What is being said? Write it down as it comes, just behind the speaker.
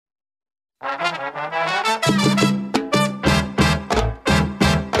Well,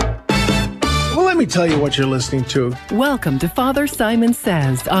 let me tell you what you're listening to. Welcome to Father Simon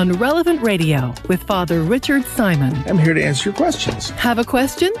Says on Relevant Radio with Father Richard Simon. I'm here to answer your questions. Have a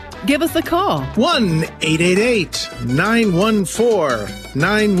question? Give us a call.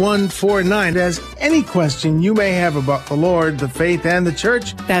 1-888-914-9149. As any question you may have about the Lord, the faith, and the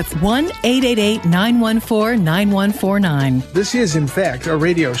church. That's 1-888-914-9149. This is, in fact, a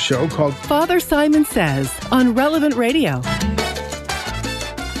radio show called Father Simon Says on Relevant Radio.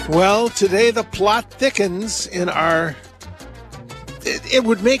 Well, today the plot thickens in our... It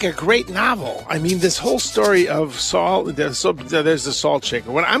would make a great novel. I mean, this whole story of Saul, there's the salt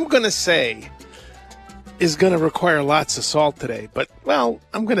shaker. What I'm going to say is going to require lots of salt today. But, well,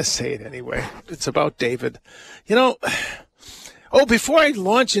 I'm going to say it anyway. It's about David. You know, before I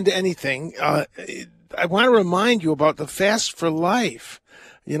launch into anything, I want to remind you about the Fast for Life.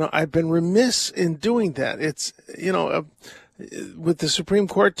 You know, I've been remiss in doing that. It's, with the Supreme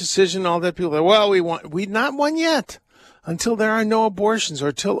Court decision, all that, people are, well, we not won yet. Until there are no abortions, or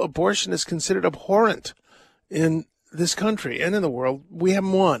until abortion is considered abhorrent in this country and in the world, we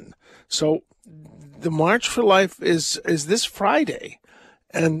haven't won. So the March for Life is this Friday,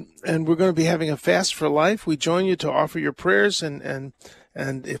 and we're going to be having a Fast for Life. We join you to offer your prayers and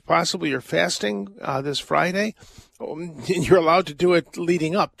if possible, your fasting this Friday. You're allowed to do it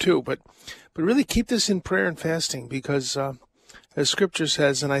leading up too, but really keep this in prayer and fasting because. As Scripture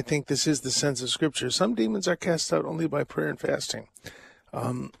says, and I think this is the sense of Scripture, some demons are cast out only by prayer and fasting.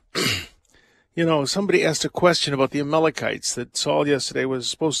 Somebody asked a question about the Amalekites, that Saul yesterday was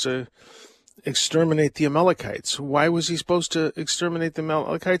supposed to exterminate the Amalekites. Why was he supposed to exterminate the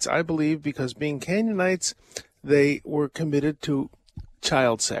Amalekites? I believe because being Canaanites, they were committed to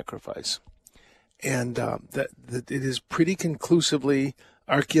child sacrifice. And that it is pretty conclusively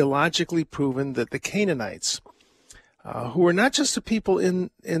archaeologically proven that the Canaanites, who were not just the people in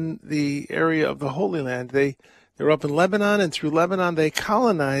the area of the Holy Land. They were up in Lebanon, and through Lebanon they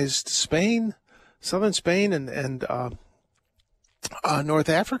colonized Spain, southern Spain, and North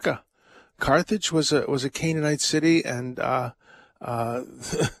Africa. Carthage was a Canaanite city, and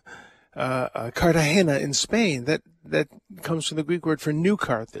Cartagena in Spain. That comes from the Greek word for New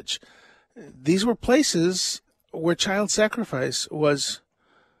Carthage. These were places where child sacrifice was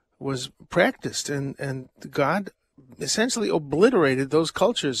practiced, and God essentially obliterated those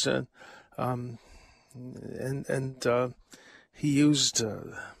cultures, and he used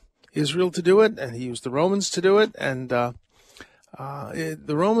Israel to do it, and he used the Romans to do it, and the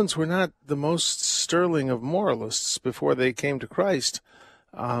Romans were not the most sterling of moralists before they came to Christ,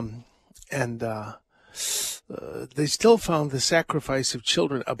 and they still found the sacrifice of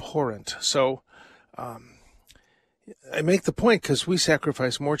children abhorrent. So I make the point because we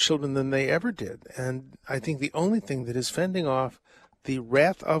sacrifice more children than they ever did. And I think the only thing that is fending off the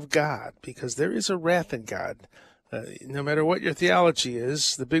wrath of God, because there is a wrath in God, no matter what your theology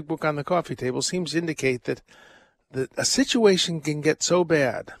is, the big book on the coffee table seems to indicate that a situation can get so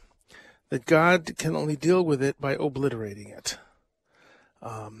bad that God can only deal with it by obliterating it.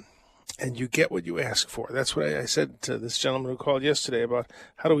 And you get what you ask for. That's what I said to this gentleman who called yesterday about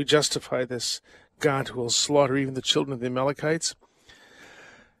how do we justify this God who will slaughter even the children of the Amalekites.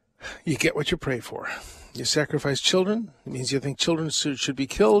 You get what you pray for. You sacrifice children. It means you think children should be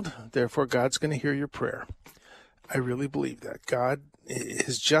killed. Therefore, God's going to hear your prayer. I really believe that. God,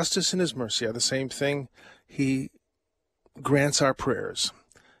 his justice and his mercy are the same thing. He grants our prayers.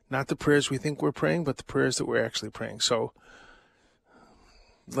 Not the prayers we think we're praying, but the prayers that we're actually praying. So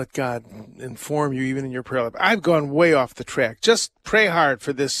let God inform you even in your prayer life. I've gone way off the track. Just pray hard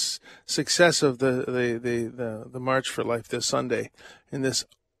for this success of the March for Life this Sunday in this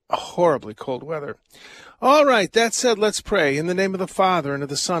horribly cold weather. All right, that said, let's pray. In the name of the Father, and of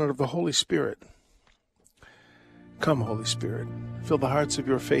the Son, and of the Holy Spirit. Come, Holy Spirit, fill the hearts of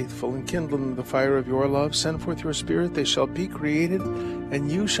your faithful, and kindle in the fire of your love. Send forth your Spirit, they shall be created,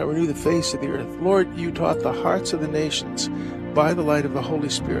 and you shall renew the face of the earth. Lord, you taught the hearts of the nations by the light of the Holy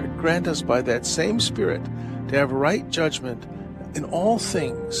Spirit. Grant us by that same Spirit to have right judgment in all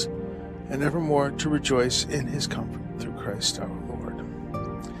things, and evermore to rejoice in his comfort through Christ our Lord.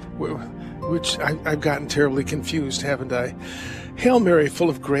 Which I've gotten terribly confused, haven't I? Hail Mary, full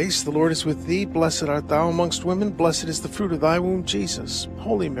of grace, the Lord is with thee. Blessed art thou amongst women. Blessed is the fruit of thy womb, Jesus.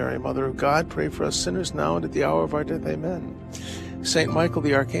 Holy Mary, Mother of God, pray for us sinners now and at the hour of our death. Amen. Saint Michael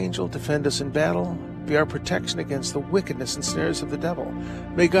the Archangel, defend us in battle. be our protection against the wickedness and snares of the devil.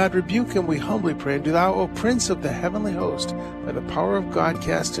 May God rebuke him, we humbly pray. And do thou, O Prince of the heavenly host, by the power of God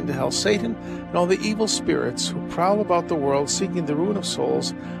cast into hell Satan and all the evil spirits who prowl about the world seeking the ruin of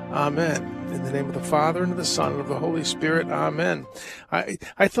souls. Amen. In the name of the Father, and of the Son, and of the Holy Spirit. Amen. I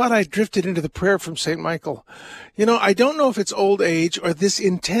thought I drifted into the prayer from St. Michael. You know, I don't know if it's old age or this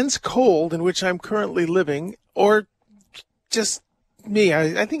intense cold in which I'm currently living, or just me.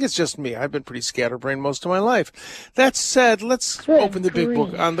 I think it's just me. I've been pretty scatterbrained most of my life. That said, let's open the big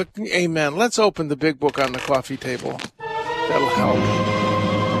book on the... Amen. Let's open the big book on the coffee table. That'll help.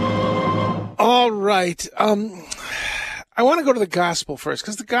 All right. I want to go to the gospel first,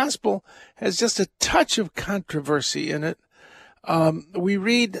 because the gospel has just a touch of controversy in it. We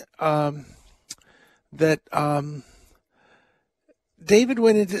read that David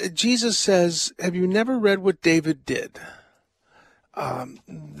went into... Jesus says, have you never read what David did?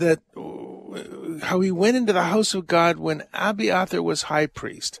 That how he went into the house of God when Abiathar was high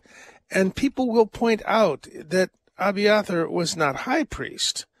priest. And people will point out that Abiathar was not high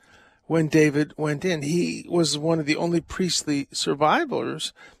priest when David went in. He was one of the only priestly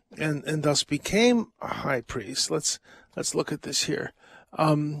survivors, and thus became a high priest. Let's look at this here.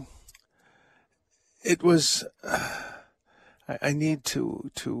 It was... I need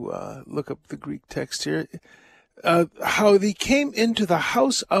to look up the Greek text here. How he came into the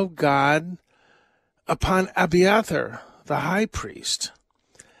house of God upon Abiathar, the high priest.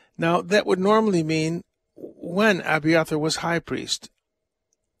 Now, that would normally mean when Abiathar was high priest.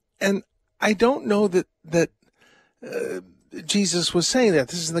 And I don't know that Jesus was saying that.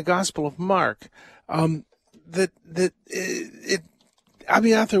 This is in the Gospel of Mark.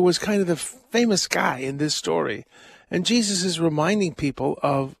 Abiathar was kind of the famous guy in this story. And Jesus is reminding people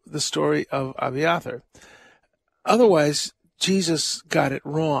of the story of Abiathar. Otherwise, Jesus got it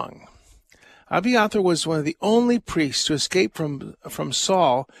wrong. Abiathar was one of the only priests to escape from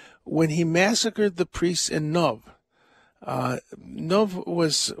Saul when he massacred the priests in Nov. Nov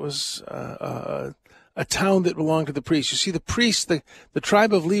was a town that belonged to the priests. You see, the priests, the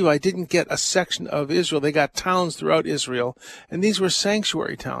tribe of Levi didn't get a section of Israel. They got towns throughout Israel, and these were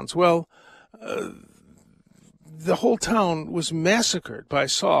sanctuary towns. Well, the whole town was massacred by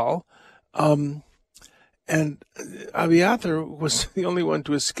Saul, and Abiathar was the only one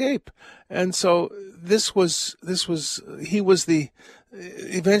to escape. And so he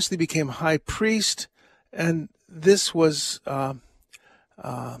eventually became high priest, and this was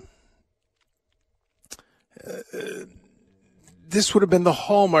this would have been the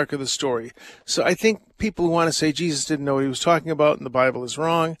hallmark of the story. So I think people who want to say Jesus didn't know what he was talking about and the Bible is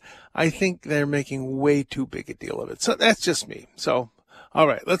wrong, I think they're making way too big a deal of it. So that's just me. So, all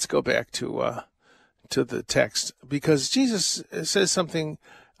right, let's go back to the text, because Jesus says something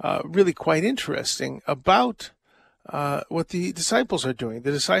really quite interesting about what the disciples are doing.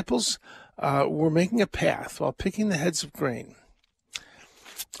 The disciples were making a path while picking the heads of grain.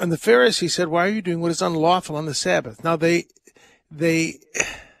 And the Pharisee said, why are you doing what is unlawful on the Sabbath? Now, they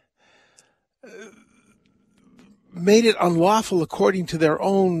made it unlawful according to their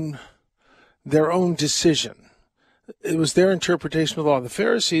own decision. It was their interpretation of the law. The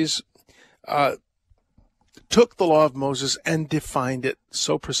Pharisees took the law of Moses and defined it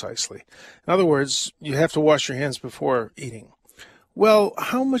so precisely. In other words, you have to wash your hands before eating. Well,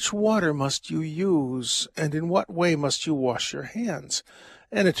 how much water must you use, and in what way must you wash your hands?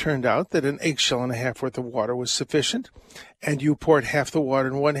 And it turned out that an eggshell and a half worth of water was sufficient, and you poured half the water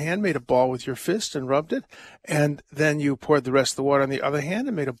in one hand, made a ball with your fist and rubbed it, and then you poured the rest of the water on the other hand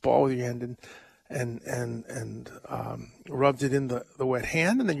and made a ball with your hand and rubbed it in the wet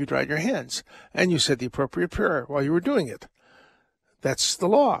hand, and then you dried your hands, and you said the appropriate prayer while you were doing it. That's the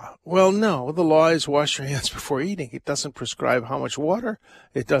law. Well, no, the law is wash your hands before eating. It doesn't prescribe how much water.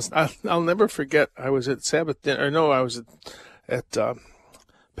 It doesn't. I'll never forget. I was at Sabbath dinner. No, I was at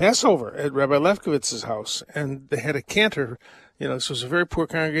Passover at Rabbi Lefkowitz's house, and they had a cantor. You know, this was a very poor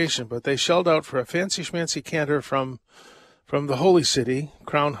congregation, but they shelled out for a fancy schmancy cantor from the holy city,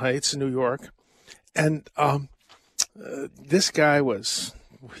 Crown Heights in New York. And this guy was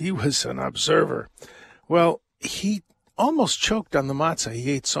an observer. Well, he almost choked on the matzah.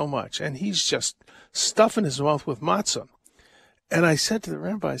 He ate so much, and he's just stuffing his mouth with matzah. And I said to the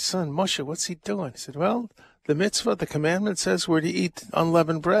rabbi's son, Moshe, what's he doing? He said, well, the mitzvah, the commandment says we're to eat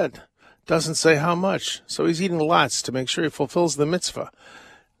unleavened bread. Doesn't say how much. So he's eating lots to make sure he fulfills the mitzvah.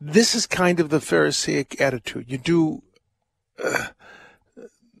 This is kind of the Pharisaic attitude. You do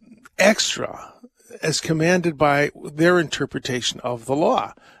extra as commanded by their interpretation of the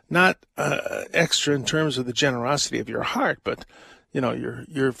law. Not extra in terms of the generosity of your heart, but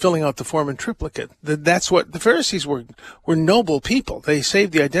you're filling out the form in triplicate. That's what the Pharisees were noble people. They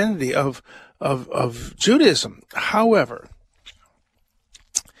saved the identity of Judaism. However,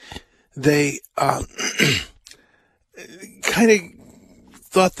 they kind of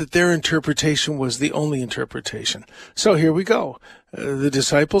thought that their interpretation was the only interpretation. So here we go. The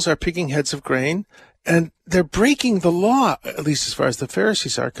disciples are picking heads of grain, and they're breaking the law, at least as far as the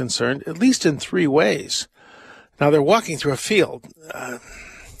Pharisees are concerned, at least in 3 ways. Now, they're walking through a field.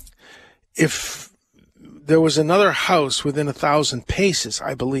 If there was another house within 1,000 paces,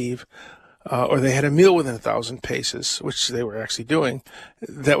 I believe, or they had a meal within 1,000 paces, which they were actually doing,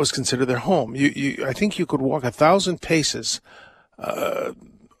 that was considered their home. I think you could walk 1,000 paces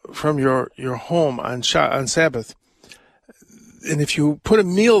from your home on Sabbath. And if you put a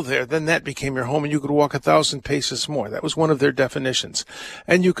meal there, then that became your home, and you could walk 1,000 paces more. That was one of their definitions.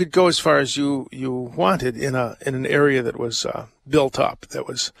 And you could go as far as you wanted in an area that was built up, that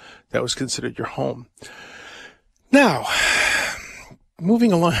was considered your home. Now,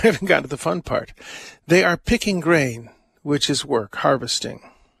 moving along, I haven't gotten to the fun part. They are picking grain, which is work, harvesting.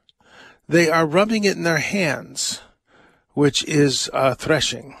 They are rubbing it in their hands, which is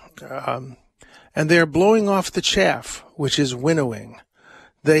threshing. And they are blowing off the chaff, which is winnowing.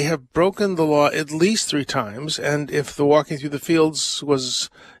 They have broken the law at least 3 times, and if the walking through the fields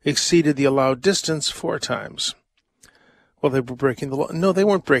exceeded the allowed distance, 4 times. Well, they were breaking the law. No, they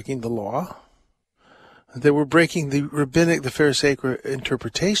weren't breaking the law. They were breaking the Pharisaic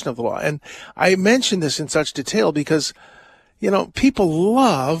interpretation of the law. And I mention this in such detail because, people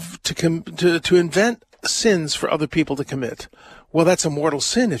love to invent sins for other people to commit. Well, that's a mortal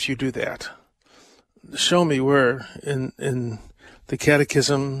sin if you do that. Show me where in the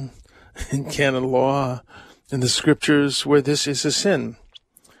Catechism, in canon law, in the Scriptures, where this is a sin.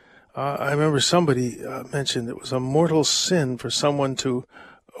 I remember somebody mentioned it was a mortal sin for someone to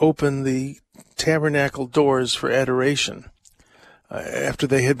open the tabernacle doors for adoration after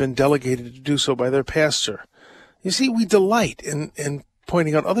they had been delegated to do so by their pastor. You see, we delight in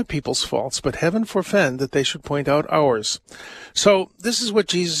pointing out other people's faults, but heaven forfend that they should point out ours. So this is what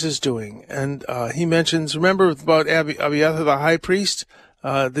Jesus is doing. And he mentions, remember about Abiathar the high priest,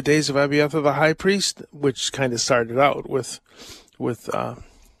 the days of Abiathar the high priest, which kind of started out with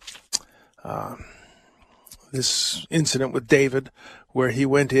this incident with David, where he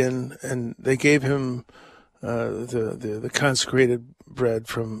went in and they gave him the consecrated bread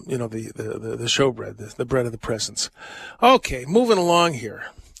from, the showbread, the bread of the presence. Okay, moving along here.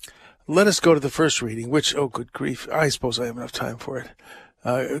 Let us go to the first reading, which, oh, good grief, I suppose I have enough time for it,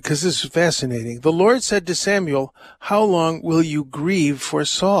 because this is fascinating. The Lord said to Samuel, "How long will you grieve for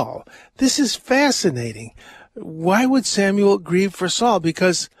Saul?" This is fascinating. Why would Samuel grieve for Saul?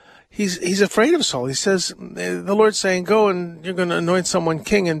 Because he's afraid of Saul. He says, the Lord's saying, go and you're going to anoint someone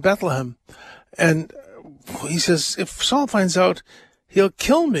king in Bethlehem. And he says, if Saul finds out, he'll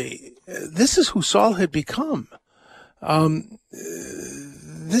kill me. This is who Saul had become.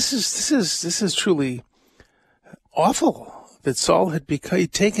 This is truly awful that Saul had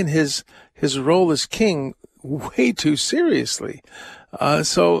taken his role as king way too seriously.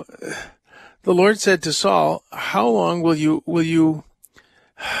 So the Lord said to Saul, "How long will you?"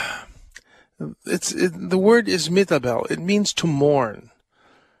 The word is mitabel. It means to mourn.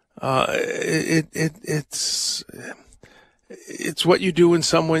 It's what you do when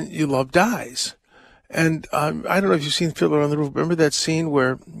someone you love dies. And I don't know if you've seen Fiddler on the Roof. Remember that scene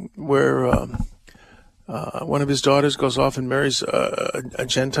where one of his daughters goes off and marries a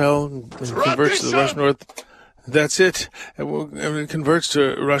Gentile and converts to the Russian Orthodox. That's it. And converts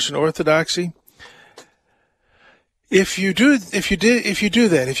to Russian Orthodoxy. If you do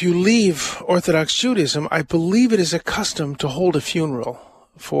that, if you leave Orthodox Judaism, I believe it is a custom to hold a funeral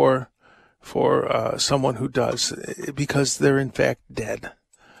for someone who does, because they're in fact dead.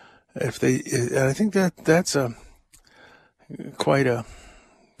 And I think that's quite a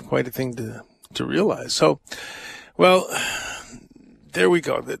thing to realize. So, well, there we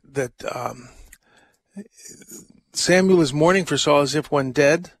go. That Samuel is mourning for Saul as if one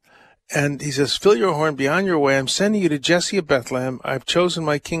dead. And he says, "Fill your horn, be on your way. I'm sending you to Jesse of Bethlehem. I've chosen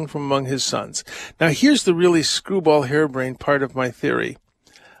my king from among his sons." Now, here's the really screwball harebrained part of my theory.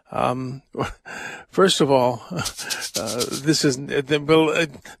 First of all, this is,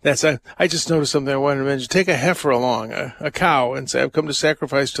 I just noticed something I wanted to mention. Take a heifer along, a cow, and say, "I've come to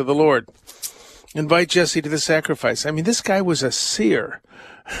sacrifice to the Lord." Invite Jesse to the sacrifice. I mean, this guy was a seer.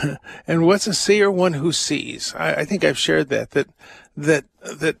 And what's a seer? One who sees. I think I've shared that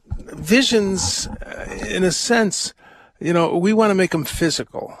visions, in a sense, we want to make them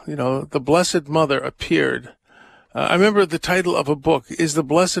physical. The Blessed Mother appeared I remember the title of a book is The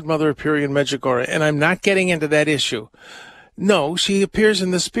Blessed Mother appearing in Medjugorje, and I'm not getting into that issue. No, she appears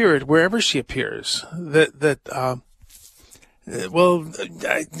in the spirit wherever she appears. You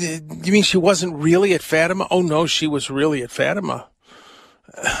mean she wasn't really at Fatima? Oh, no, she was really at Fatima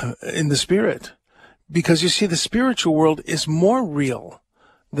in the spirit. Because you see, the spiritual world is more real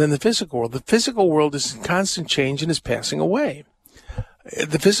than the physical world. The physical world is in constant change and is passing away.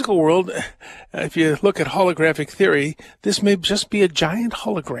 The physical world, if you look at holographic theory, this may just be a giant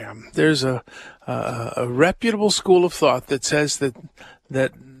hologram. There's a reputable school of thought that says that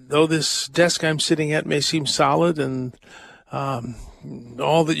though this desk I'm sitting at may seem solid and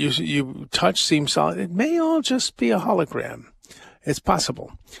all that you touch seems solid, it may all just be a hologram. It's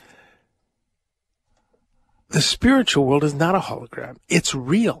possible. The spiritual world is not a hologram. It's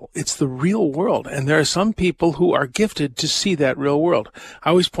real. It's the real world. And there are some people who are gifted to see that real world.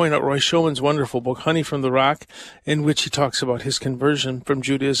 I always point out Roy Schoen's wonderful book, Honey from the Rock, in which he talks about his conversion from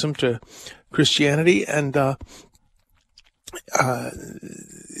Judaism to Christianity. And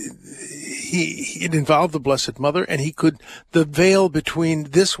it involved the Blessed Mother, and the veil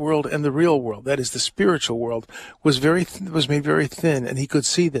between this world and the real world, that is the spiritual world, was made very thin, and he could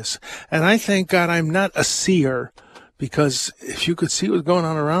see this. And I thank God I'm not a seer, because if you could see what's going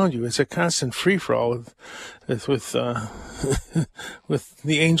on around you, it's a constant free-for-all with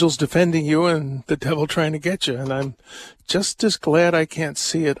the angels defending you and the devil trying to get you. And I'm just as glad I can't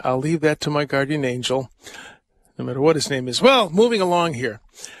see it. I'll leave that to my guardian angel, no matter what his name is. Well, moving along here.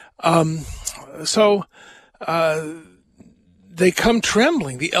 So they come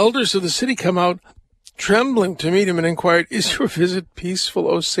trembling. The elders of the city come out trembling to meet him and inquired, "Is your visit peaceful,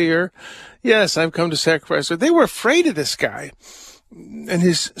 O seer?" "Yes, I've come to sacrifice." They were afraid of this guy and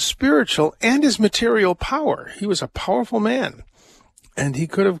his spiritual and his material power. He was a powerful man, and he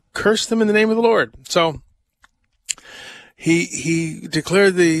could have cursed them in the name of the Lord. So he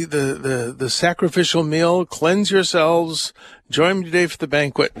declared the sacrificial meal, "Cleanse yourselves, join me today for the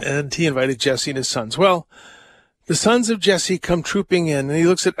banquet," and he invited Jesse and his sons. Well, the sons of Jesse come trooping in, and he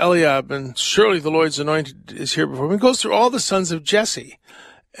looks at Eliab, and surely the Lord's anointed is here before him. He goes through all the sons of Jesse,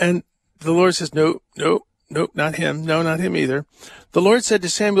 and the Lord says, "No, not him. No, not him either." The Lord said to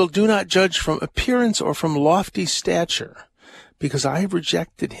Samuel, "Do not judge from appearance or from lofty stature, because I have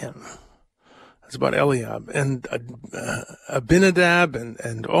rejected him." It's about Eliab and Abinadab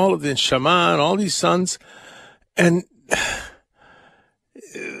and all of the Shammah and all these sons. And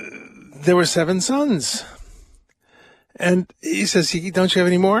there were 7 sons. And he says, "Don't you have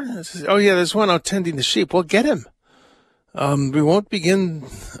any more?" I says, "Oh, yeah, there's one out tending the sheep." "Well, get him. We won't begin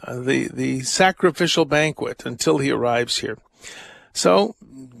the sacrificial banquet until he arrives here." So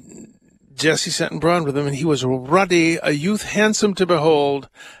Jesse sent and brought with him, and he was ruddy, a youth handsome to behold,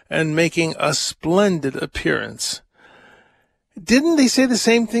 and making a splendid appearance. Didn't they say the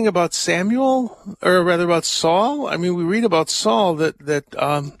same thing about Samuel, or rather about Saul? I mean, we read about Saul that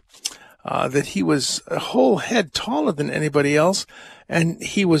he was a whole head taller than anybody else, and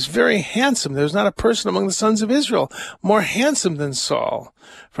he was very handsome. There's not a person among the sons of Israel more handsome than Saul.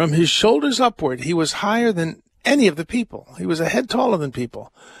 From his shoulders upward, he was higher than any of the people. He was a head taller than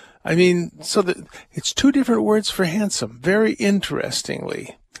people. I mean, so that it's 2 different words for handsome. Very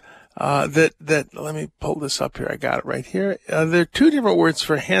interestingly, let me pull this up here. I got it right here. There are 2 different words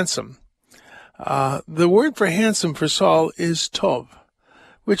for handsome. The word for handsome for Saul is tov,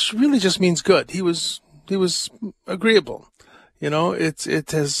 which really just means good. He was agreeable. You know, it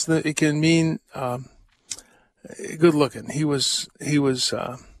can mean good looking. He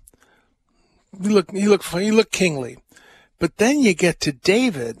looked kingly. But then you get to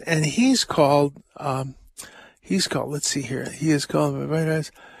David, and he's called, let's see here. He is called,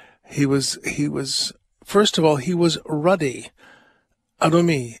 he was, first of all, he was ruddy.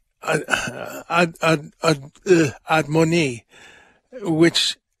 Adomi, admoni,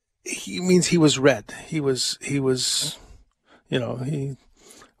 which means he was red. He was, he was an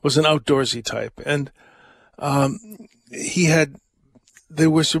outdoorsy type. And, there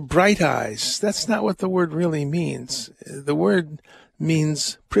were some bright eyes. That's not what the word really means. The word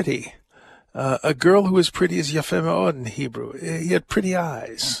means pretty. A girl who is pretty is yafeh me'od in Hebrew. He had pretty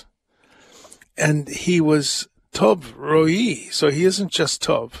eyes. And he was tov roi. So he isn't just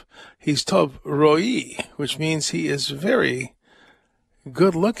tov. He's tov roi, which means he is very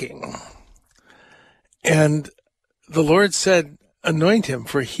good looking. And the Lord said, "Anoint him,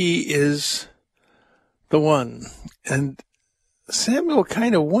 for he is the one." And Samuel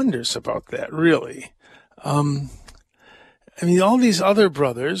kind of wonders about that, really. I mean, all these other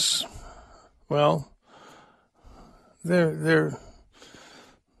brothers, well, they're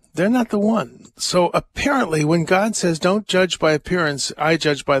They're not the one. So apparently when God says, don't judge by appearance, I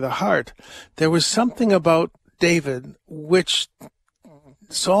judge by the heart, there was something about David which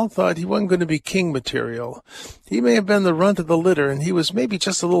Saul thought he wasn't going to be king material. He may have been the runt of the litter, and he was maybe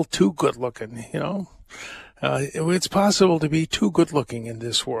just a little too good looking, you know. It's possible to be too good looking in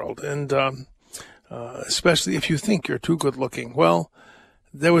this world, and especially if you think you're too good looking. Well,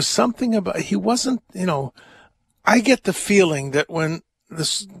 there was something about, he wasn't, you know, I get the feeling that when the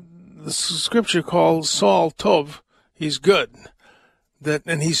scripture calls Saul Tov, he's good,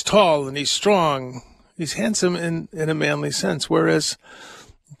 and he's tall and he's strong, he's handsome in a manly sense, whereas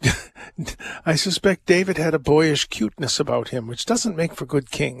I suspect David had a boyish cuteness about him, which doesn't make for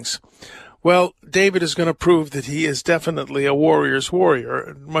good kings. Well, David is going to prove that he is definitely a warrior's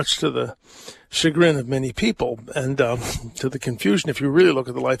warrior, much to the chagrin of many people and to the confusion if you really look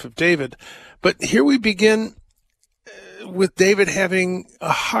at the life of David. But here we begin with David having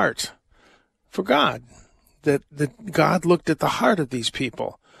a heart for God, that God looked at the heart of these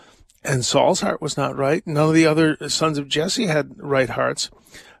people. And Saul's heart was not right. None of the other sons of Jesse had right hearts.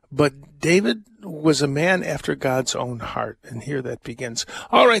 But David was a man after God's own heart. And here that begins.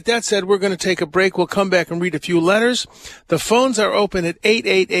 All right, that said, we're going to take a break. We'll come back and read a few letters. The phones are open at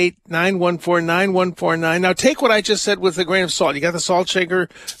 888-914-9149. Now, take what I just said with a grain of salt. You got the salt shaker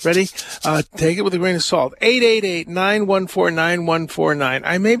ready? Take it with a grain of salt. 888-914-9149.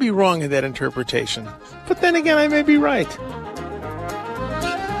 I may be wrong in that interpretation. But then again, I may be right.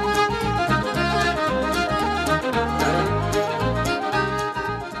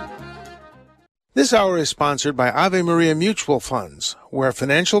 This hour is sponsored by Ave Maria Mutual Funds, where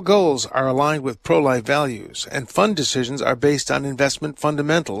financial goals are aligned with pro-life values and fund decisions are based on investment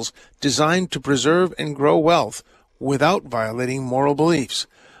fundamentals designed to preserve and grow wealth without violating moral beliefs.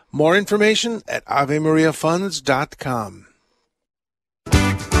 More information at AveMariaFunds.com.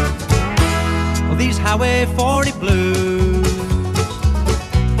 Well, these Highway 40 blues,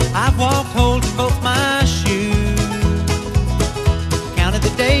 I've walked holding both my shoes, counted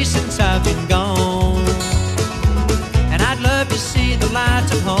the days since I've been gone, and I'd love to see the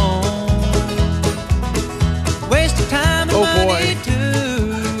lights of home. Wasting time and money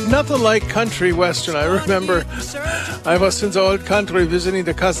too. Nothing like country western. I remember I was in the old country visiting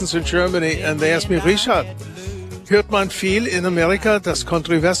the cousins in Germany, and they asked me, Richard, hört man viel in America das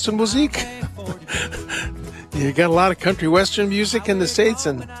country western Musik? You got a lot of country western music in the States,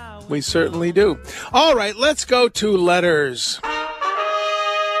 and we certainly do. All right, let's go to letters.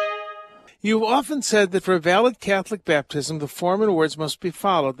 You've often said that for a valid Catholic baptism, the form and words must be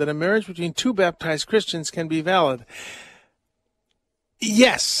followed, that a marriage between two baptized Christians can be valid.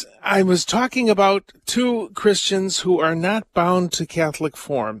 Yes, I was talking about two Christians who are not bound to Catholic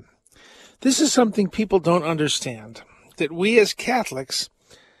form. This is something people don't understand, that we as Catholics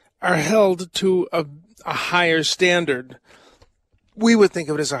are held to a higher standard. We would think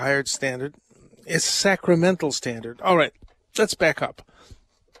of it as a higher standard. It's a sacramental standard. All right, let's back up.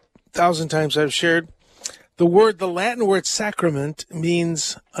 1,000 times I've shared. The Latin word sacrament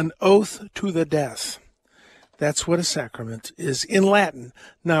means an oath to the death. That's what a sacrament is in Latin.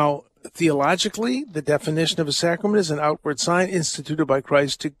 Now, theologically, the definition of a sacrament is an outward sign instituted by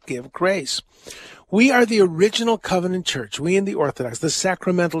Christ to give grace. We are the original covenant church, we in the Orthodox, the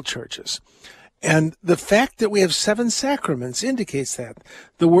sacramental churches. And the fact that we have 7 sacraments indicates that.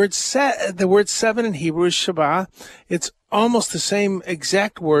 The word 7 in Hebrew is Shabbat. It's almost the same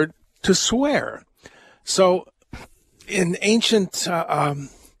exact word to swear. So in ancient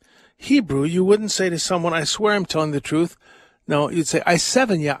Hebrew, you wouldn't say to someone, I swear I'm telling the truth. No, you'd say, I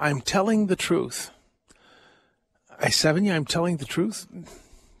seven ya, I'm telling the truth. I seven ya, I'm telling the truth?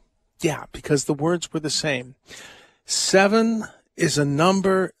 Yeah, because the words were the same. 7 is a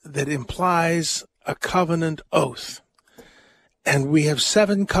number that implies a covenant oath. And we have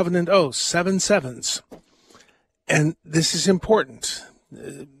 7 covenant oaths, 7 sevens. And this is important.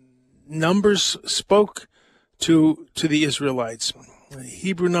 Numbers spoke to the Israelites.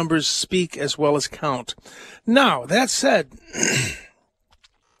 Hebrew numbers speak as well as count. Now, that said,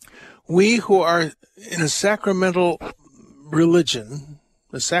 we who are in a sacramental religion,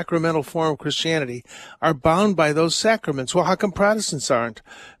 the sacramental form of Christianity, are bound by those sacraments. Well, how come Protestants aren't?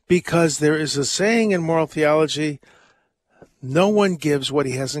 Because there is a saying in moral theology, no one gives what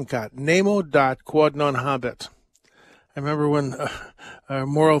he hasn't got. Nemo dat quod non habet. I remember when our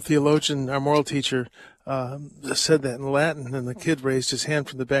moral theologian, our moral teacher, said that in Latin, and the kid raised his hand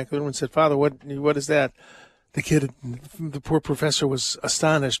from the back of the room and said, Father, what is that? The poor professor was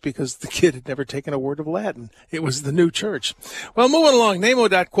astonished because the kid had never taken a word of Latin. It was the new church. Well, moving along, nemo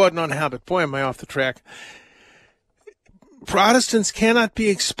dat quod non habet. Boy, am I off the track. Protestants cannot be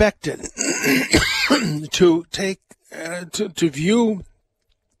expected to take to view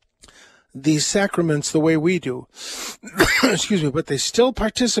these sacraments the way we do. Excuse me, but they still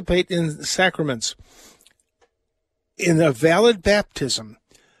participate in sacraments. In a valid baptism,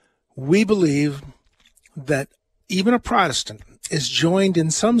 we believe that even a Protestant is joined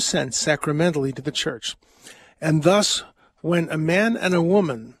in some sense sacramentally to the church. And thus, when a man and a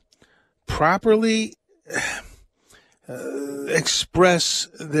woman properly express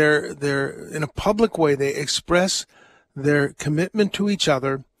their in a public way, they express their commitment to each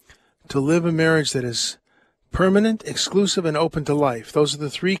other to live a marriage that is permanent, exclusive, and open to life. Those are the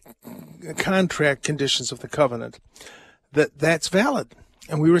three contract conditions of the covenant. That's valid,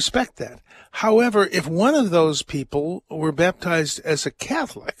 and we respect that. However, if one of those people were baptized as a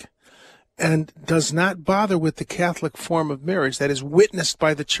Catholic and does not bother with the Catholic form of marriage that is witnessed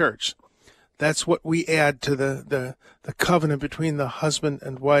by the church, that's what we add to the covenant between the husband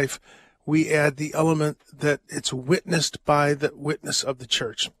and wife. We add the element that it's witnessed by the witness of the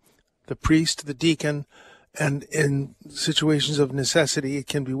church, the priest, the deacon, and in situations of necessity, it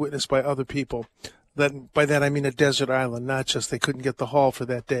can be witnessed by other people. By that I mean a desert island, not just they couldn't get the hall for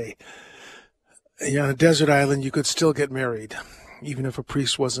that day. On a desert island, you could still get married, even if a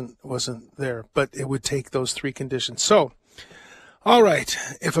priest wasn't there. But it would take those three conditions. So, all right,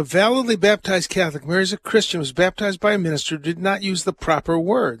 if a validly baptized Catholic marries a Christian who was baptized by a minister who did not use the proper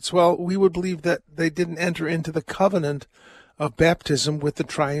words, well, we would believe that they didn't enter into the covenant of baptism with the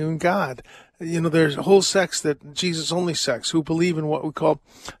triune God. There's whole sects that Jesus-only sects who believe in what we call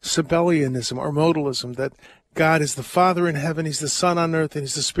Sabellianism or modalism, that God is the Father in heaven, He's the Son on earth, and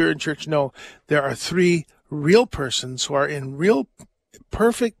He's the Spirit in church. No, there are three real persons who are in real,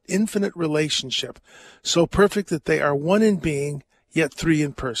 perfect, infinite relationship, so perfect that they are one in being, yet three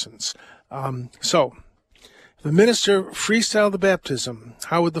in persons. So, if the minister freestyled the baptism,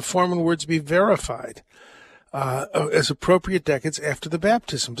 how would the form and words be verified? As appropriate decades after the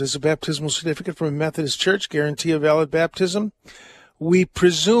baptism. Does a baptismal certificate from a Methodist church guarantee a valid baptism? We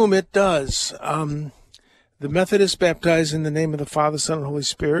presume it does. The Methodists baptize in the name of the Father, Son, and Holy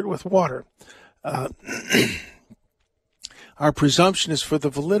Spirit with water. Our presumption is for the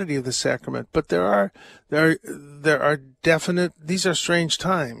validity of the sacrament, but there are definite. These are strange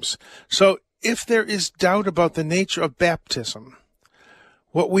times. So, if there is doubt about the nature of baptism,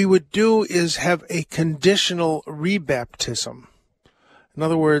 what we would do is have a conditional rebaptism. In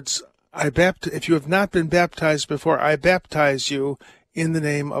other words, if you have not been baptized before, I baptize you in the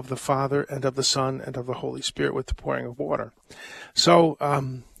name of the Father and of the Son and of the Holy Spirit with the pouring of water. So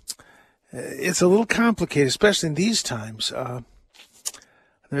it's a little complicated, especially in these times.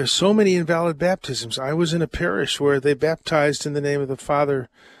 There's so many invalid baptisms. I was in a parish where they baptized in the name of the Father,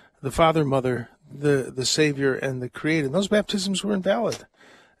 Mother, the Savior, and the Creator. And those baptisms were invalid.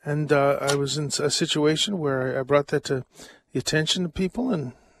 And I was in a situation where I brought that to the attention of people,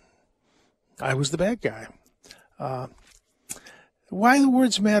 and I was the bad guy. Why the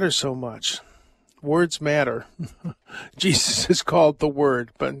words matter so much? Words matter. Jesus is called the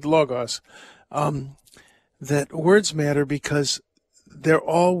Word, but Logos. That words matter because they're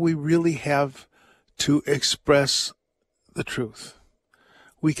all we really have to express the truth.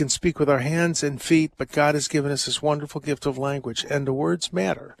 We can speak with our hands and feet, but God has given us this wonderful gift of language, and the words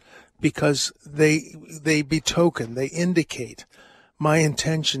matter because they betoken, they indicate my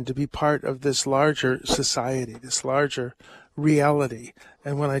intention to be part of this larger society, this larger reality.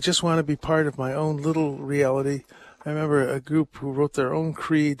 And when I just want to be part of my own little reality, I remember a group who wrote their own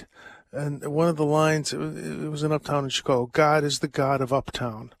creed, and one of the lines, it was in Uptown in Chicago, God is the God of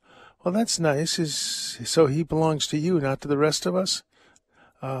Uptown. Well, that's nice. So he belongs to you, not to the rest of us.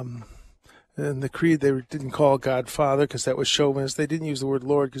 In the creed, they didn't call God Father because that was chauvinist. They didn't use the word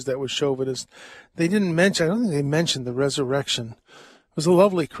Lord because that was chauvinist. They didn't mention, I don't think they mentioned the resurrection. It was a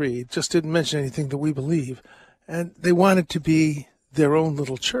lovely creed, just didn't mention anything that we believe. And they wanted to be their own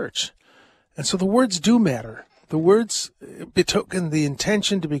little church. And so the words do matter. The words betoken the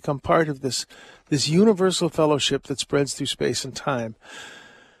intention to become part of this universal fellowship that spreads through space and time.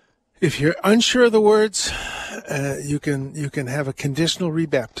 If you're unsure of the words, you can have a conditional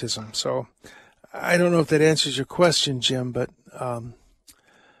rebaptism. So I don't know if that answers your question, Jim, but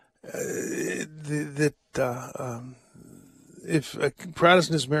if a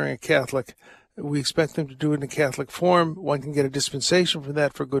Protestant is marrying a Catholic, we expect them to do it in a Catholic form. One can get a dispensation from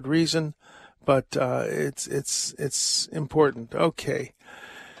that for good reason, but it's important.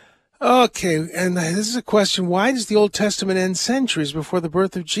 Okay, and this is a question. Why does the Old Testament end centuries before the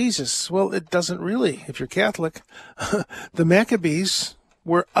birth of Jesus? Well, it doesn't really, if you're Catholic. The Maccabees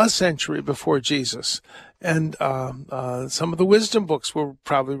were a century before Jesus, And some of the wisdom books were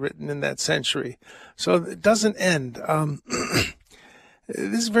probably written in that century. So it doesn't end.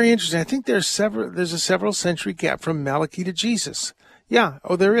 This is very interesting. I think there's a several century gap from Malachi to Jesus. Yeah,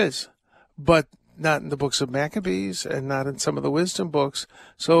 there is. But not in the books of Maccabees and not in some of the wisdom books.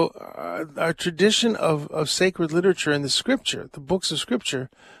 So our tradition of sacred literature in the scripture, the books of scripture,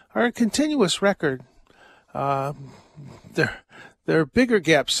 are a continuous record. There are bigger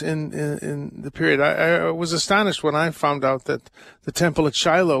gaps in the period. I was astonished when I found out that the temple at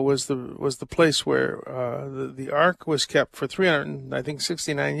Shiloh was the place where the ark was kept for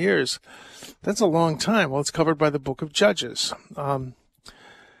 369 years. That's a long time. Well, it's covered by the book of Judges.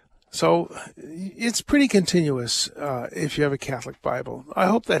 So it's pretty continuous if you have a Catholic Bible. I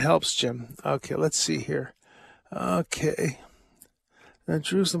hope that helps, Jim. Okay, let's see here. Okay.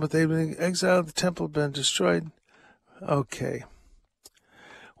 Jerusalem, but they've been exiled. The temple had been destroyed. Okay.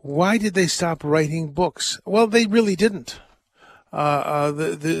 Why did they stop writing books? Well, they really didn't.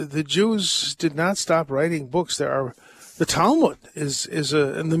 The Jews did not stop writing books. The Talmud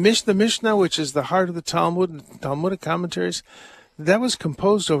and the Mishnah, which is the heart of the Talmud, and Talmudic commentaries, that was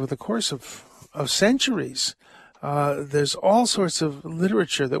composed over the course of centuries. There's all sorts of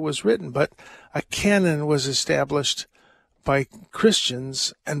literature that was written, but a canon was established by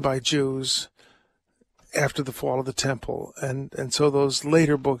Christians and by Jews after the fall of the temple, and so those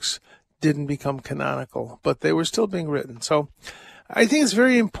later books didn't become canonical, but they were still being written. So I think it's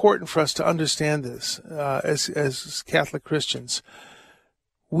very important for us to understand this as Catholic Christians.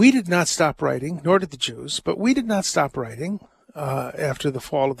 We did not stop writing, nor did the Jews, but we did not stop writing after the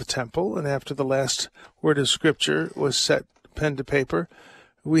fall of the temple and after the last word of Scripture was set pen to paper.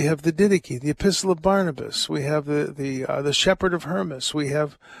 We have the Didache, the Epistle of Barnabas. We have the Shepherd of Hermas. We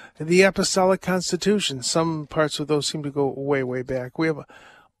have the Apostolic Constitution. Some parts of those seem to go way, way back. We have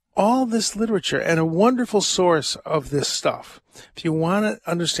all this literature and a wonderful source of this stuff. If you want to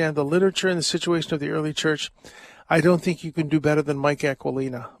understand the literature and the situation of the early church, I don't think you can do better than Mike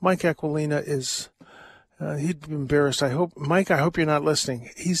Aquilina. Mike Aquilina is, he'd be embarrassed. Mike, I hope you're not listening.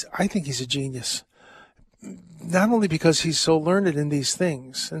 I think he's a genius. Not only because he's so learned in these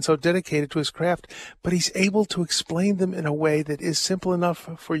things and so dedicated to his craft, but he's able to explain them in a way that is simple enough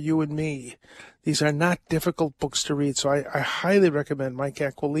for you and me. These are not difficult books to read, so I highly recommend Mike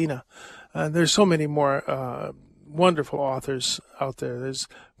Aquilina. There's so many more wonderful authors out there. There's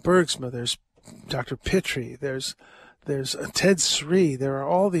Bergsma, there's Dr. Pittry, there's Ted Sri. There are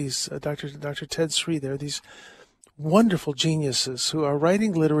all these, Dr. Ted Sri. There are these wonderful geniuses who are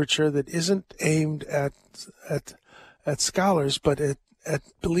writing literature that isn't aimed at scholars, but at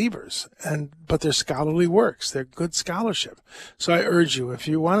believers, but they're scholarly works. They're good scholarship. So I urge you, if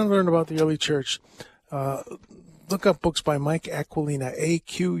you want to learn about the early church, look up books by Mike Aquilina,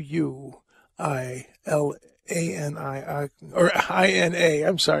 Aquilani, or I-N-A.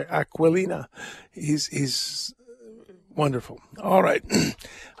 I'm sorry, Aquilina. He's wonderful. All right.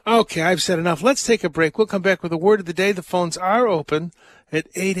 Okay, I've said enough. Let's take a break. We'll come back with a word of the day. The phones are open at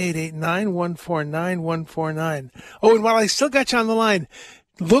 888-914-9149. Oh, and while I still got you on the line,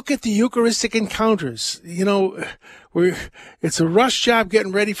 look at the Eucharistic encounters. You know, it's a rush job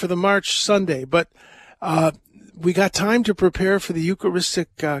getting ready for the March Sunday, but we got time to prepare for the Eucharistic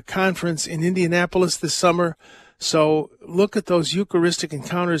conference in Indianapolis this summer. So look at those Eucharistic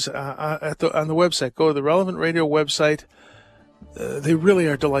encounters on the website. Go to the Relevant Radio website. They really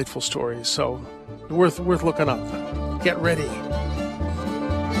are delightful stories, so worth looking up. Get ready.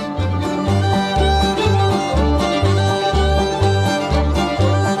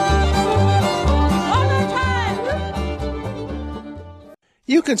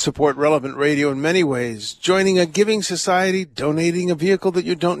 You can support Relevant Radio in many ways. Joining a giving society, donating a vehicle that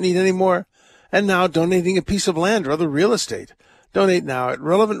you don't need anymore, and now donating a piece of land or other real estate. Donate now at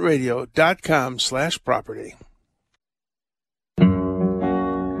relevantradio.com/property.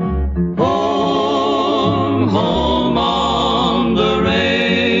 Home on the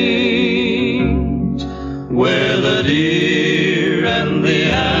range, where the deer and the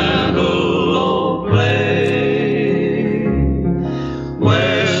antelope play,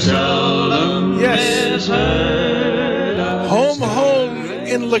 where seldom is heard home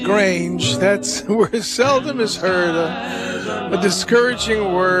in LaGrange. That's where seldom is heard a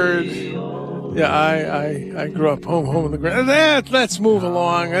discouraging word. Yeah, I grew up home in the ground. Let's move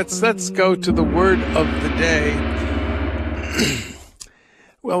along. Let's go to the word of the day.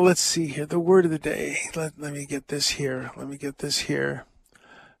 Well, let's see here. The word of the day. Let me get this here.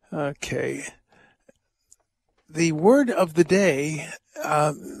 Okay. The word of the day.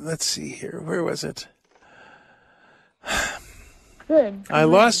 Let's see here. Where was it? Good. I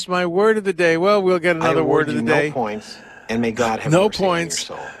lost my word of the day. Well, we'll get another word of the day. No points, and may God have no mercy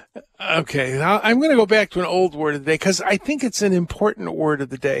points. on your soul. Okay, I'm going to go back to an old word of the day because I think it's an important word of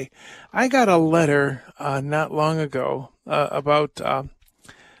the day. I got a letter not long ago about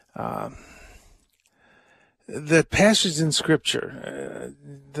the passage in Scripture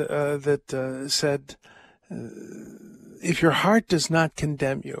that said, if your heart does not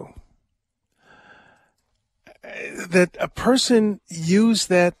condemn you, that a person used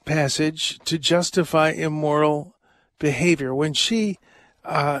that passage to justify immoral behavior. When she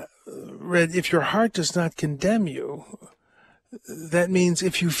read, if your heart does not condemn you, that means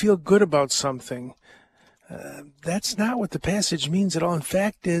if you feel good about something. That's not what the passage means at all. In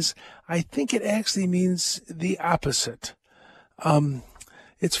fact, I think it actually means the opposite.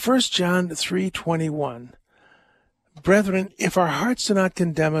 It's 1 John 3:21. Brethren, if our hearts do not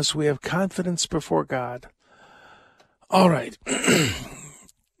condemn us, we have confidence before God. All right.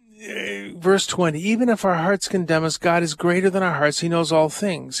 Verse 20, even if our hearts condemn us, God is greater than our hearts. He knows all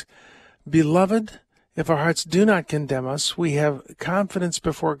things. Beloved, if our hearts do not condemn us, we have confidence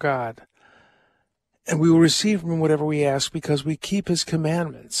before God. And we will receive from him whatever we ask because we keep his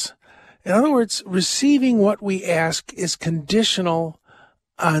commandments. In other words, receiving what we ask is conditional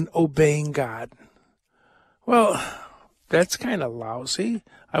on obeying God. Well, that's kind of lousy.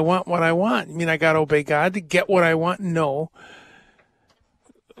 I want what I want. I mean, I got to obey God to get what I want? No.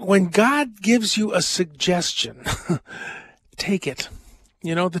 When God gives you a suggestion, take it.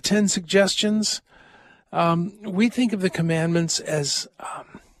 You know, the 10 suggestions, we think of the commandments as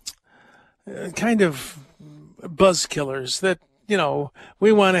kind of buzz killers that, you know,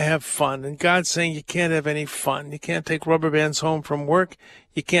 we want to have fun. And God's saying you can't have any fun. You can't take rubber bands home from work.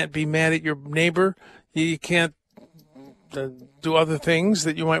 You can't be mad at your neighbor. You can't do other things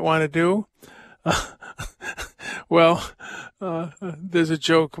that you might want to do. Well, there's a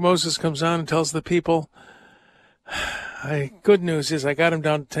joke. Moses comes on and tells the people, good news is I got him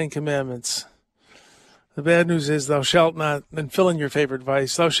down to 10 commandments. The bad news is thou shalt not, and fill in your favorite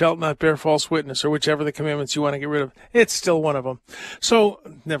vice, thou shalt not bear false witness, or whichever the commandments you want to get rid of. It's still one of them. So,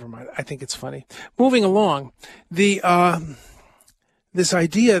 never mind. I think it's funny. Moving along, this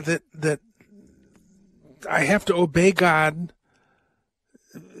idea that I have to obey God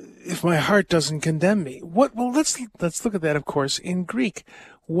if my heart doesn't condemn me. Well, let's look at that, of course, in Greek.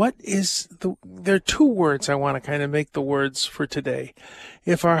 There are two words I want to kind of make the words for today.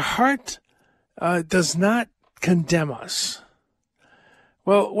 If our heart does not condemn us.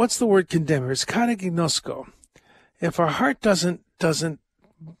 Well, what's the word condemn? It's kataginosko. If our heart doesn't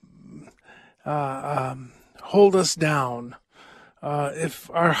hold us down, if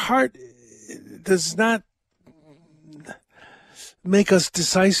our heart does not make us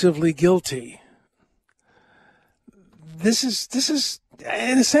decisively guilty, this is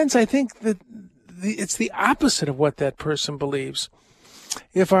in a sense, I think that it's the opposite of what that person believes.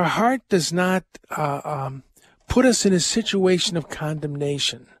 If our heart does not put us in a situation of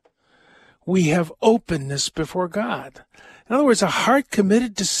condemnation, we have openness before God. In other words, a heart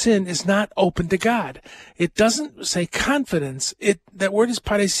committed to sin is not open to God. It doesn't say confidence. That word is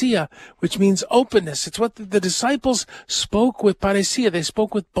parousia, which means openness. It's what the disciples spoke with parousia. They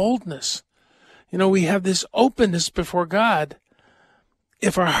spoke with boldness. You know, we have this openness before God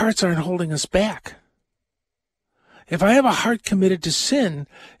if our hearts aren't holding us back. If I have a heart committed to sin,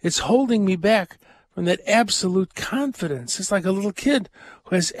 it's holding me back from that absolute confidence. It's like a little kid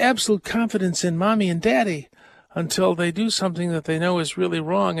who has absolute confidence in mommy and daddy until they do something that they know is really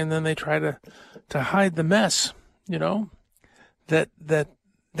wrong, and then they try to hide the mess. You know,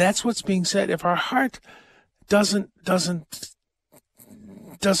 that's what's being said. If our heart doesn't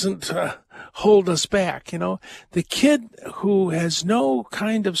hold us back, you know, the kid who has no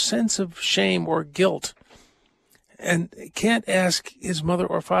kind of sense of shame or guilt and can't ask his mother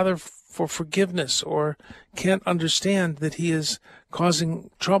or father for forgiveness, or can't understand that he is causing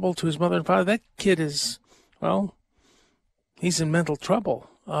trouble to his mother and father, that kid is, well, he's in mental trouble.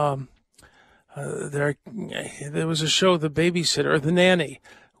 There was a show, The Babysitter, or The Nanny,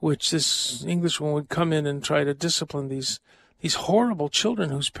 which this Englishwoman would come in and try to discipline these horrible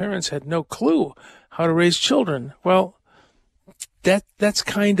children whose parents had no clue how to raise children. Well, that's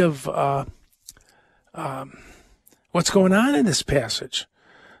kind of what's going on in this passage.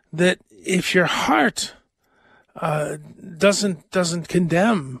 That if your heart doesn't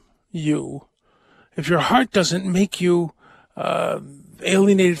condemn you, if your heart doesn't make you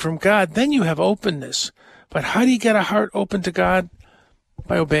alienated from God, then you have openness. But how do you get a heart open to God?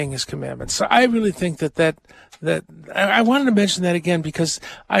 By obeying his commandments. So I really think that I wanted to mention that again because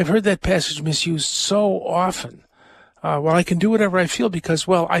I've heard that passage misused so often. well, I can do whatever I feel because,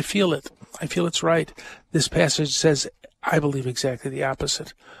 well, I feel it. I feel it's right. This passage says, I believe exactly the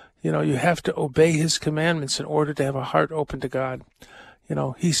opposite. You know, you have to obey his commandments in order to have a heart open to God. You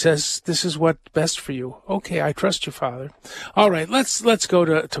know, he says, this is what's best for you. Okay, I trust you, Father. All right, let's go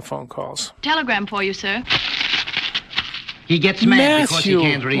to phone calls. Telegram for you, sir. He gets mad because he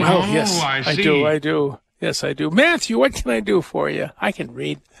can't read. Oh, yes, I do. Yes, I do. Matthew, what can I do for you? I can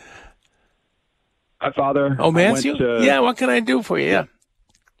read. Hi, Father. Oh, Matthew? Yeah, what can I do for you? Yeah.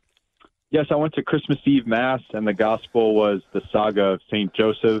 Yes, I went to Christmas Eve Mass, and the gospel was the saga of St.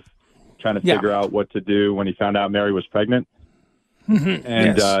 Joseph trying to figure out what to do when he found out Mary was pregnant.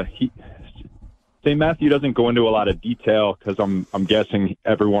 And St. Matthew doesn't go into a lot of detail because I'm guessing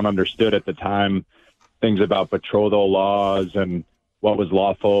everyone understood at the time things about betrothal laws and what was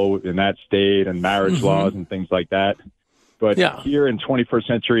lawful in that state and marriage laws and things like that. But here in 21st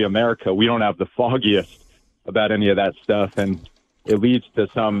century America, we don't have the foggiest about any of that stuff. And it leads to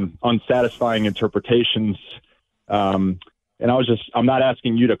some unsatisfying interpretations. And I'm not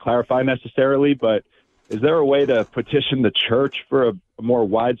asking you to clarify necessarily, but is there a way to petition the church for a more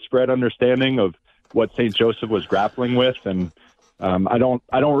widespread understanding of what St. Joseph was grappling with? And I don't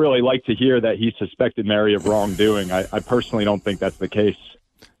really like to hear that he suspected Mary of wrongdoing. I personally don't think that's the case.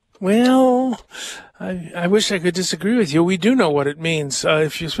 Well, I wish I could disagree with you. We do know what it means,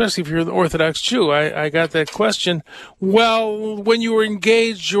 especially if you're an Orthodox Jew. I got that question. Well, when you were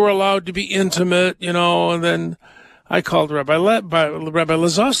engaged, you were allowed to be intimate, you know, and then I called Rabbi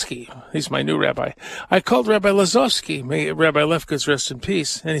Lazovsky. He's my new rabbi. I called Rabbi Lazovsky. May Rabbi Lefkowitz rest in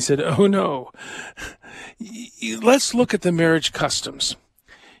peace. And he said, oh, no. Let's look at the marriage customs.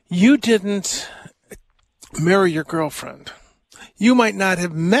 You didn't marry your girlfriend. You might not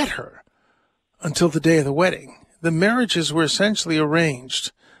have met her until the day of the wedding. The marriages were essentially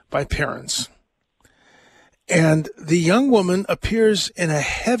arranged by parents. And the young woman appears in a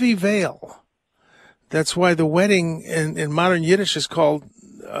heavy veil. That's why the wedding in modern Yiddish is called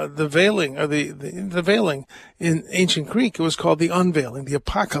the veiling, or the veiling. In ancient Greek, it was called the unveiling, the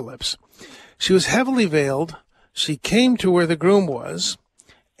apocalypse. She was heavily veiled. She came to where the groom was,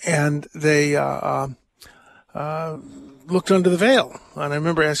 and they looked under the veil. And I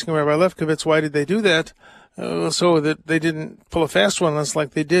remember asking Rabbi Lefkowitz, why did they do that? So that they didn't pull a fast one on us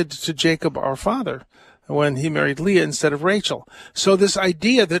like they did to Jacob, our father, when he married Leah instead of Rachel. So this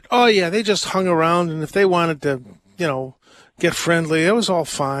idea that, oh, yeah, they just hung around, and if they wanted to, you know, get friendly, it was all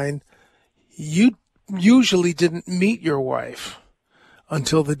fine. You usually didn't meet your wife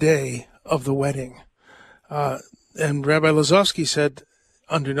until the day of the wedding. And Rabbi Lazovsky said,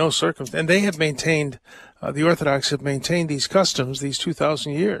 under no circumstance, and they have maintained, the Orthodox have maintained these customs these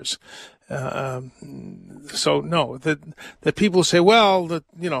 2,000 years. So no, that people say, well, the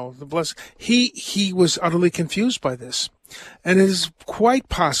blessed, he was utterly confused by this. And it is quite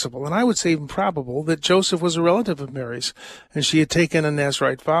possible, and I would say even probable, that Joseph was a relative of Mary's, and she had taken a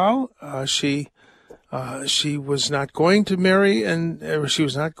Nazirite vow. She was not going to marry, and she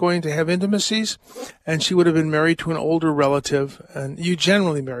was not going to have intimacies, and she would have been married to an older relative, and you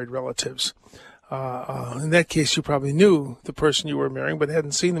generally married relatives. In that case, you probably knew the person you were marrying, but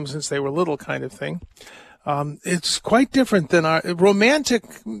hadn't seen them since they were little, kind of thing. It's quite different than our romantic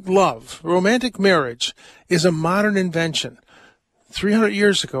love. Romantic marriage is a modern invention. 300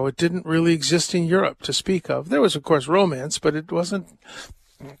 years ago, it didn't really exist in Europe to speak of. There was, of course, romance, but it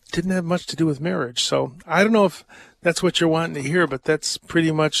didn't have much to do with marriage. So I don't know if that's what you're wanting to hear, but that's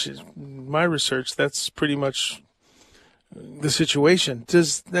pretty much my research. That's pretty much the situation.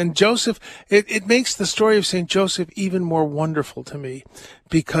 And Joseph, it makes the story of St. Joseph even more wonderful to me,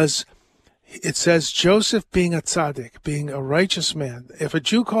 because it says Joseph being a tzaddik, being a righteous man. If a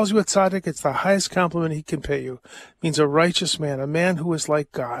Jew calls you a tzaddik, it's the highest compliment he can pay you. It means a righteous man, a man who is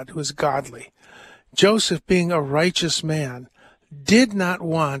like God, who is godly. Joseph, being a righteous man, did not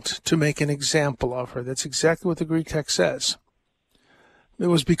want to make an example of her. That's exactly what the Greek text says. It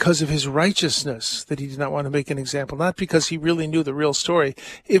was because of his righteousness that he did not want to make an example, not because he really knew the real story.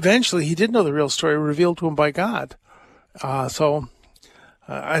 Eventually, he did know the real story revealed to him by God.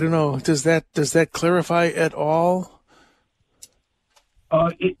 I don't know. Does that clarify at all?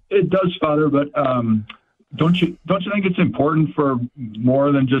 It does, Father. But don't you think it's important for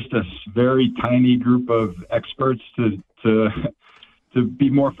more than just a very tiny group of experts to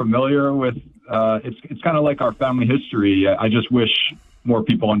be more familiar with? It's kind of like our family history. I just wish more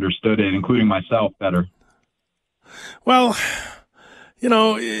people understood it, including myself, better. Well, there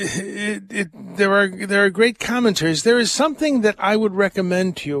are great commentaries. There is something that I would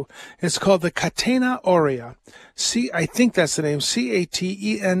recommend to you. It's called the Catena Aurea. I think that's the name,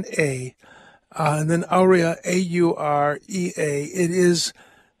 Catena and then Aurea, A-U-R-E-A. It is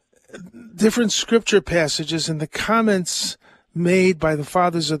different scripture passages and the comments made by the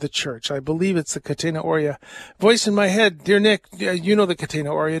fathers of the church. I believe it's the Catena Aurea. Voice in my head, dear Nick, you know the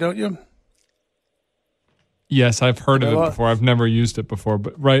Catena Aurea, don't you? Yes, I've heard of it before. I've never used it before,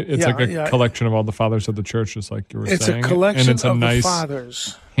 but it's like a collection of all the fathers of the church, just like you were saying. It's a collection and it's a of nice, the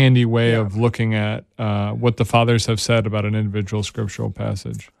fathers. handy way of looking at what the fathers have said about an individual scriptural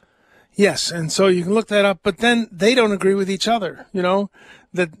passage. Yes, and so you can look that up, but then they don't agree with each other,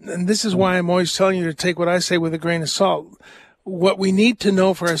 and this is why I'm always telling you to take what I say with a grain of salt. What we need to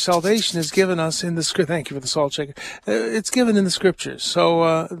know for our salvation is given us in the script. Thank you for the salt shaker. It's given in the scriptures.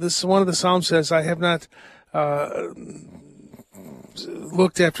 So this one of the Psalms says, I have not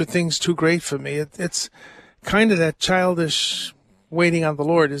looked after things too great for me. It's kind of that childish waiting on the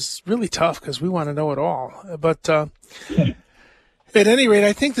Lord is really tough because we want to know it all. But at any rate,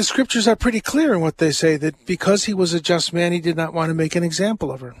 I think the scriptures are pretty clear in what they say, that because he was a just man, he did not want to make an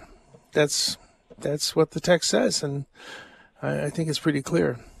example of her. That's what the text says, and I think it's pretty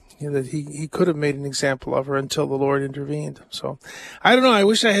clear that he could have made an example of her until the Lord intervened. So I don't know. I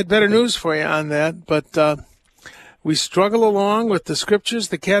wish I had better news for you on that, but we struggle along with the scriptures,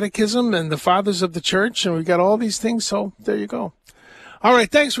 the catechism, and the fathers of the church, and we've got all these things, so there you go. All right,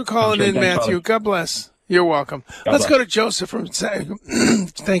 thanks for calling in, Matthew. Father. God bless. You're welcome. Let's go to Joseph from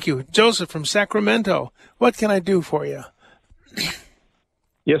thank you. Joseph from Sacramento. What can I do for you?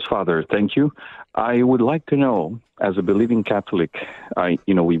 Yes, Father. Thank you. I would like to know, as a believing Catholic,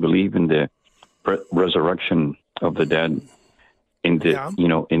 we believe in the resurrection of the dead. Is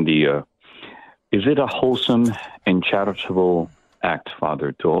it a wholesome and charitable act,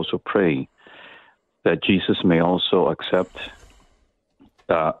 Father, to also pray that Jesus may also accept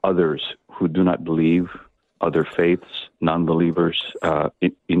others who do not believe, other faiths, non-believers,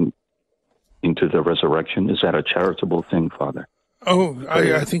 into the resurrection? Is that a charitable thing, Father? Oh,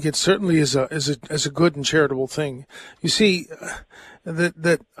 I think it certainly is a good and charitable thing. You see,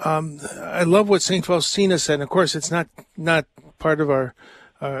 I love what Saint Faustina said. And of course, it's not part of our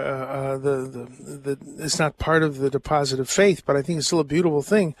it's not part of the deposit of faith, but I think it's still a beautiful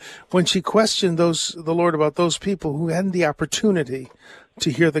thing when she questioned the Lord about those people who hadn't the opportunity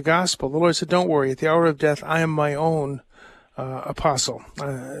to hear the gospel. The Lord said, "Don't worry. At the hour of death, I am my own apostle."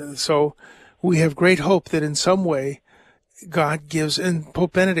 So we have great hope that in some way God gives, and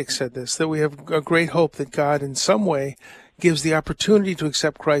Pope Benedict said this, that we have a great hope that God in some way gives the opportunity to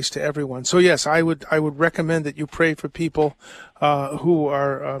accept Christ to everyone. So yes, I would recommend that you pray for people who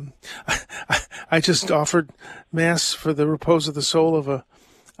are. I just offered Mass for the repose of the soul of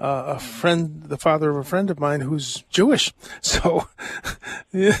a friend, the father of a friend of mine who's Jewish. So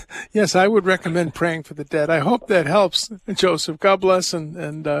yes, I would recommend praying for the dead. I hope that helps, Joseph. God bless,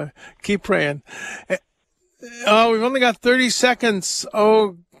 and keep praying. Oh, we've only got 30 seconds.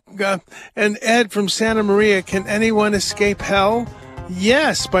 Oh, God. And Ed from Santa Maria, can anyone escape hell?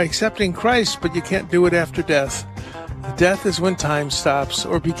 Yes, by accepting Christ, but you can't do it after death. Death is when time stops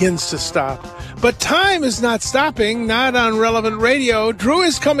or begins to stop. But time is not stopping, not on Relevant Radio. Drew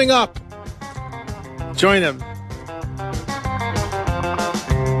is coming up. Join him.